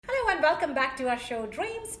and welcome back to our show,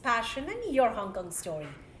 Dreams, Passion, and Your Hong Kong Story.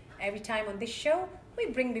 Every time on this show, we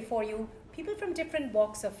bring before you people from different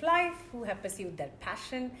walks of life who have pursued their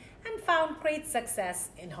passion and found great success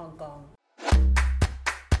in Hong Kong.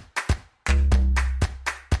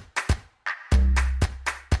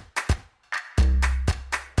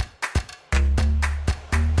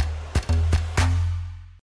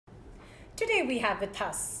 Today we have with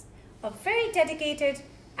us a very dedicated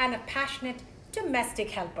and a passionate domestic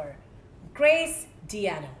helper, Grace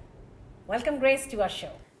Diano. Welcome, Grace, to our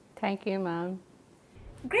show. Thank you, ma'am.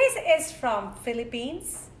 Grace is from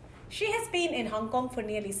Philippines. She has been in Hong Kong for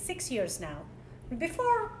nearly 6 years now.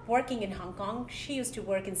 Before working in Hong Kong, she used to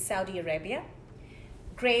work in Saudi Arabia.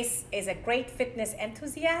 Grace is a great fitness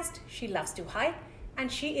enthusiast. She loves to hike, and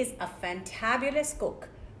she is a fantabulous cook.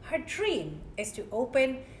 Her dream is to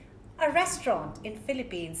open a restaurant in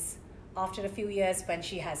Philippines after a few years when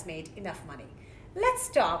she has made enough money. Let's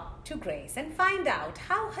talk to Grace and find out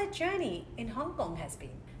how her journey in Hong Kong has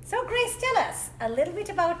been. So Grace, tell us a little bit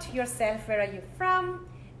about yourself. Where are you from?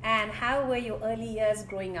 And how were your early years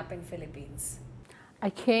growing up in Philippines? I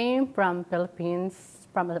came from Philippines,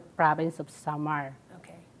 from the province of Samar.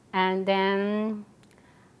 Okay. And then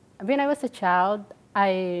when I was a child,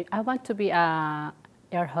 I want to be a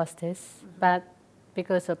air hostess, but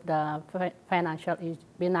because of the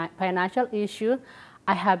financial issue,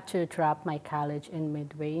 I have to drop my college in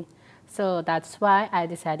midway. So that's why I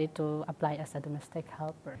decided to apply as a domestic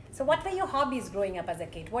helper. So what were your hobbies growing up as a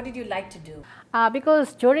kid? What did you like to do?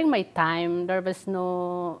 Because during my time, there was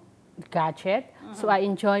no gadget, so I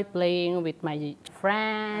enjoy playing with my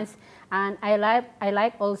friends, and I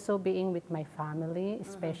like also being with my family,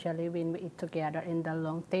 especially when we eat together in the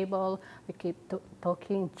long table. We keep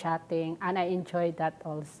talking, chatting, and I enjoy that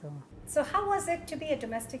also. So how was it to be a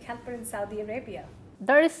domestic helper in Saudi Arabia?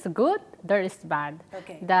 There is good, there is bad.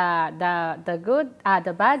 Okay.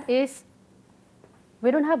 The bad is we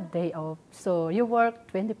don't have day off, so you work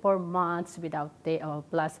 24 months without day off.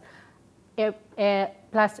 Plus,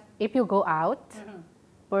 if you go out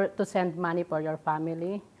to send money for your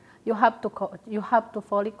family, you have to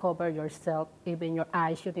fully cover yourself. Even your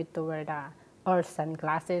eyes, you need to wear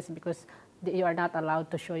sunglasses, because you are not allowed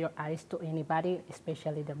to show your eyes to anybody,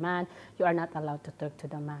 especially the man. You are not allowed to talk to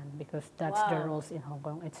the man, because that's the rules in Hong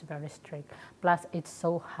Kong. It's very strict. Plus, it's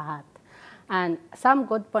so hot. And some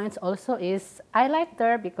good points also is I like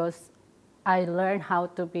there because I learned how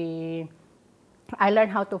to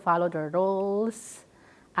follow the rules,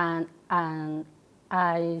 and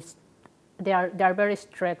they are very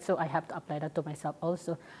strict, so I have to apply that to myself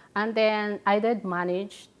also. And then I did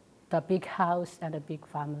manage the big house and a big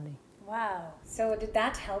family. Wow. So did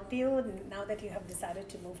that help you now that you have decided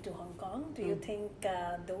to move to Hong Kong? Do you think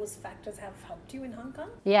those factors have helped you in Hong Kong?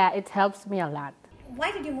 Yeah, it helps me a lot.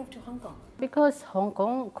 Why did you move to Hong Kong? Because Hong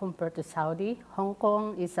Kong, compared to Saudi, Hong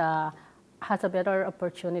Kong has a better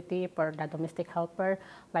opportunity for the domestic helper.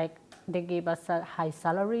 Like, they give us a high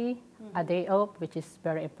salary, a day off, which is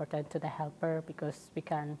very important to the helper, because we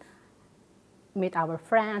can meet our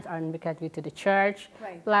friends and we can go to the church.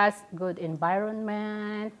 Right. Plus, good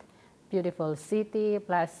environment, beautiful city.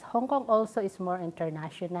 Plus, Hong Kong also is more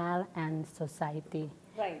international and society.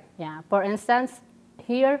 Right. Yeah. For instance,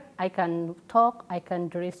 here I can talk, I can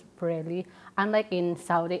dress freely. Unlike in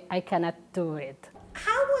Saudi, I cannot do it.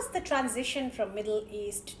 How was the transition from Middle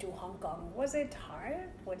East to Hong Kong? Was it hard?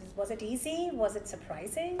 Was it easy? Was it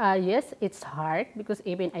surprising? Yes, it's hard, because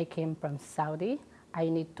even I came from Saudi, I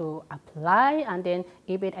need to apply, and then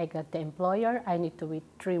even I got the employer, I need to wait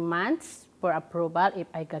 3 months for approval if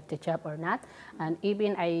I got the job or not. And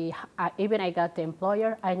even I got the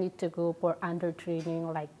employer, I need to go for under training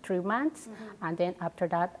like 3 months, and then after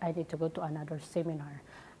that I need to go to another seminar.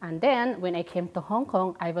 And then when I came to Hong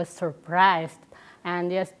Kong, I was surprised.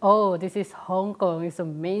 And yes, oh, this is Hong Kong, it's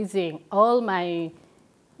amazing. All my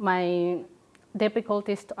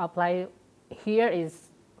difficulties to apply here is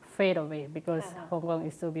fade away, because Hong Kong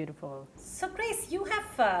is so beautiful. So Grace, you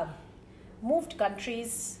have moved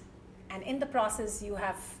countries, and in the process you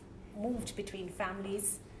have moved between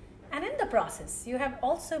families, and in the process you have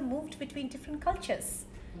also moved between different cultures.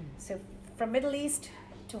 So from Middle East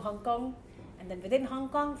to Hong Kong, and then within Hong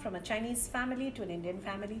Kong from a Chinese family to an Indian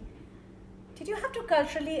family. Did you have to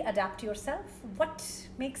culturally adapt yourself? What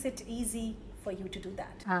makes it easy for you to do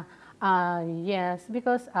that? Yes,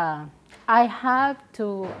 because I have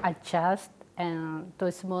to adjust to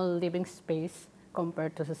a small living space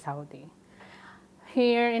compared to Saudi.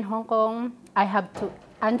 Here in Hong Kong,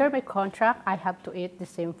 under my contract, I have to eat the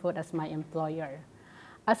same food as my employer.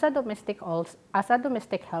 As a domestic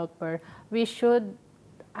helper, we should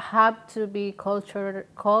have to be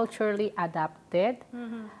culturally adapted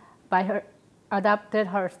by her, adapted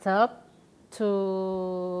herself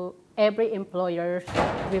to every employer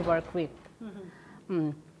we work with.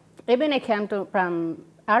 Even I came from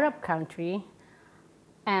Arab country,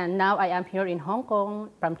 and now I am here in Hong Kong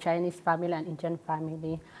from Chinese family and Indian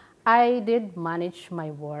family. I did manage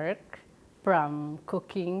my work from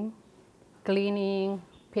cooking, cleaning,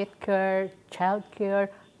 pet care, child care,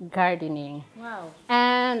 gardening. Wow.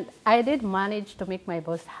 And I did manage to make my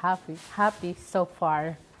boss happy so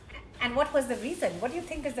far. And what was the reason? What do you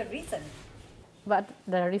think is the reason? But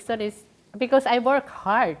the reason is because I work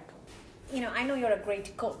hard. You know, I know you're a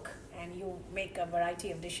great cook and you make a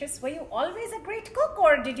variety of dishes. Were you always a great cook,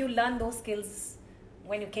 or did you learn those skills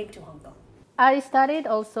when you came to Hong Kong? I studied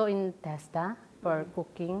also in TESDA for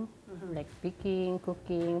cooking, like baking,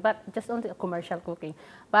 cooking, but just only commercial cooking.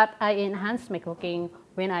 But I enhanced my cooking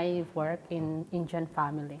when I work in Indian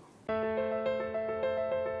family.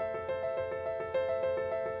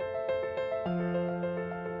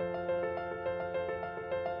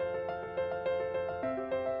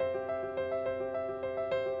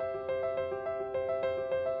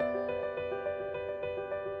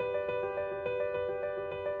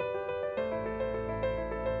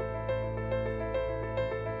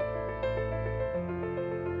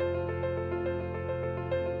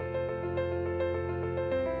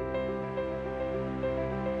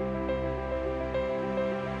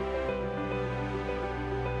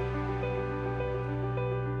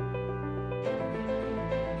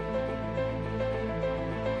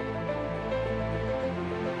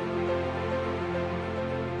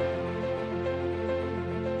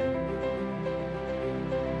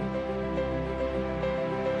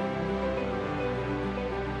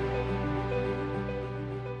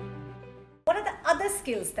 What are the other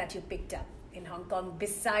skills that you picked up in Hong Kong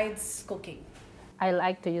besides cooking? I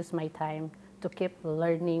like to use my time to keep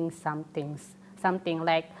learning some things. Something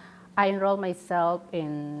like I enroll myself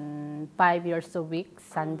in 5 years a week,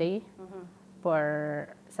 Sunday,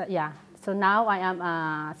 So now I am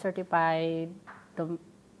a certified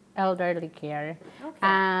elderly care. Okay.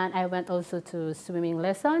 And I went also to swimming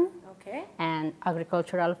lesson Okay. and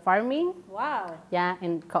agricultural farming, Wow.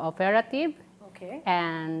 in cooperative, Okay.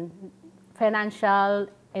 and financial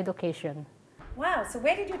education. Wow. So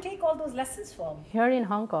where did you take all those lessons from? Here in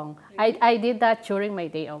Hong Kong. I did that during my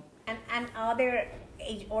day off. And are there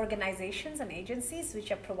organizations and agencies which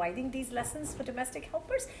are providing these lessons for domestic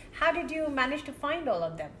helpers? How did you manage to find all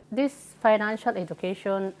of them? This financial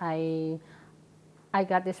education, I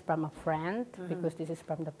got this from a friend because this is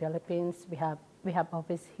from the Philippines. We have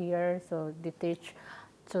office here, so they teach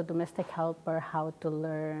to domestic helper how to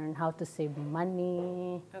learn how to save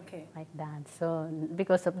money, Okay. like that. So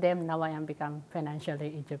because of them, now I am become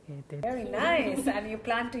financially educated. Very nice. And you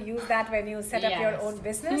plan to use that when you set up your Yes. own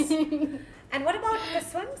business? And what about the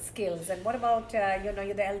swim skills? And what about,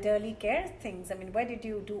 the elderly care things? I mean, where did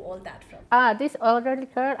you do all that from? This elderly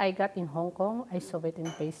care I got in Hong Kong. I saw it in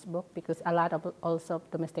Facebook because a lot of also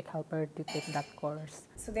domestic helper to take that course.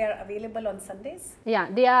 So they are available on Sundays? Yeah,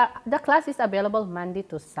 the class is available Monday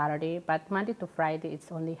to Saturday, but Monday to Friday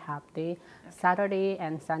it's only half day. Okay. Saturday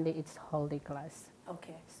and Sunday it's whole day class.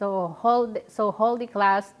 Okay. So whole day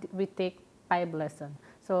class we take 5 lessons.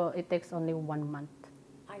 So it takes only 1 month.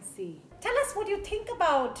 I see. Tell us what you think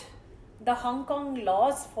about the Hong Kong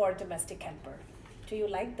laws for domestic helper. Do you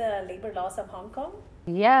like the labor laws of Hong Kong?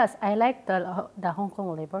 Yes, I like the Hong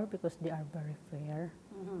Kong labor because they are very fair.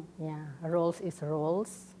 Yeah, rules is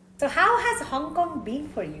rules. So how has Hong Kong been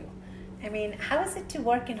for you? I mean, how is it to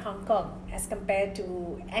work in Hong Kong as compared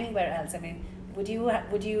to anywhere else? I mean, would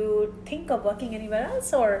you think of working anywhere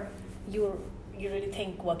else, or you really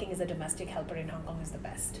think working as a domestic helper in Hong Kong is the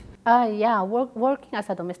best? Yeah, working as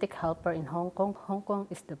a domestic helper in Hong Kong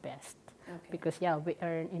is the best. Okay. Because we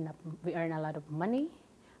earn a lot of money.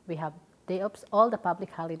 We have day offs, all the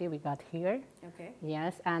public holiday we got here. Okay.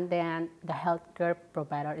 Yes, and then the healthcare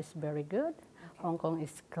provider is very good. Okay. Hong Kong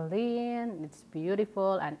is clean, it's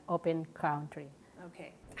beautiful and open country.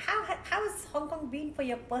 Okay. How has Hong Kong been for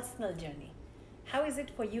your personal journey? How is it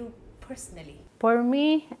for you personally? For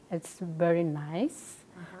me, it's very nice,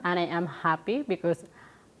 and I am happy because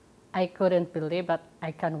I couldn't believe that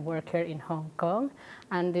I can work here in Hong Kong.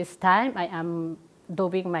 And this time, I am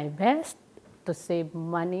doing my best to save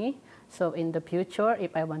money. So in the future,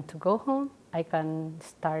 if I want to go home, I can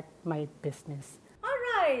start my business. All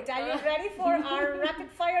right. Are you ready for our rapid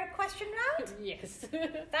fire question round? Yes.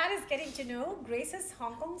 That is getting to know Grace's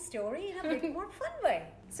Hong Kong story in a bit more fun way.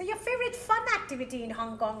 So your favorite fun activity in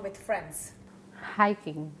Hong Kong with friends?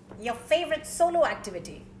 Hiking, Your favorite solo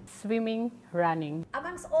activity? swimming, running.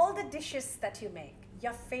 Amongst all the dishes that you make,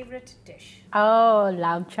 your favorite dish? Oh,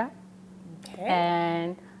 lamb chop Okay.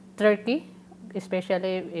 and turkey,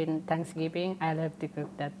 especially in Thanksgiving. I love to cook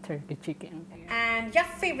that turkey chicken. And your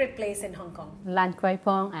favorite place in Hong Kong? Lan Kwai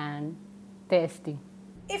Fong and TST.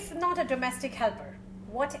 If not a domestic helper,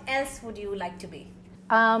 what else would you like to be?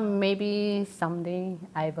 Maybe someday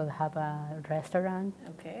I will have a restaurant.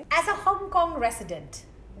 Okay. As a Hong Kong resident,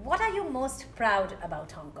 what are you most proud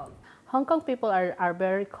about Hong Kong? Hong Kong people are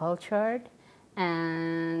very cultured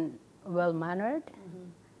and well-mannered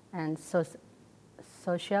and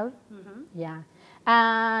social. Yeah.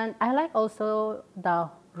 And I like also the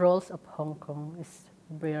rules of Hong Kong. It's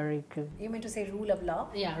very good. You mean to say rule of law?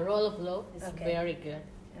 Yeah, rule of law is Okay. very good.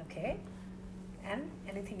 Okay. And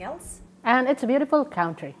anything else? And it's a beautiful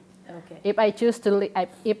country. Okay. If I choose to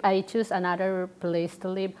if I choose another place to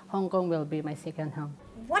live, Hong Kong will be my second home.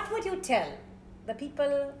 What would you tell the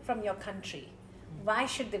people from your country? Why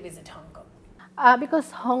should they visit Hong Kong?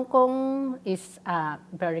 Because Hong Kong is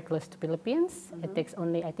very close to Philippines. It takes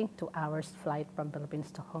only, I think, 2 hours flight from Philippines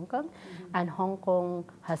to Hong Kong. And Hong Kong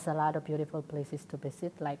has a lot of beautiful places to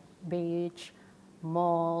visit, like beach,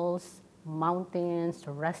 malls, mountains,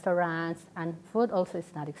 restaurants, and food also is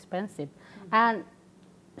not expensive. And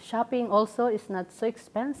shopping also is not so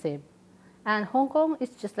expensive. And Hong Kong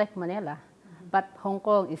is just like Manila. But Hong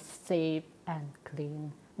Kong is safe and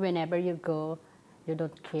clean. Whenever you go, you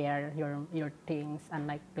don't care your things,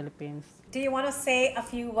 unlike Philippines. Do you want to say a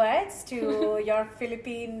few words to your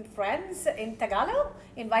Philippine friends in Tagalog,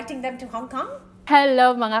 inviting them to Hong Kong?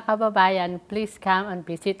 Hello mga kababayan, please come and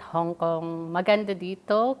visit Hong Kong. Maganda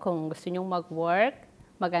dito kung gusto nyong mag-work,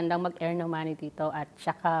 magandang mag-earn ng money dito at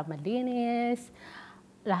saka malinis.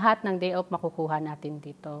 Lahat ng day off makukuha natin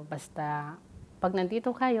dito. Basta pag nandito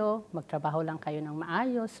kayo, magtrabaho lang kayo ng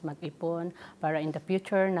maayos, mag-ipon, para in the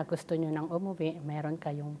future na gusto nyo nang umuwi, meron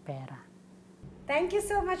kayong pera. Thank you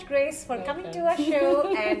so much, Grace, for coming to our show,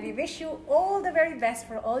 and we wish you all the very best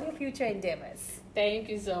for all your future endeavors. Thank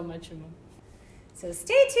you so much, Mom. So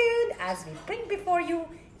stay tuned as we bring before you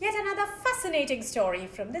yet another fascinating story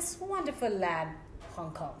from this wonderful land, Hong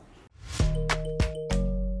Kong.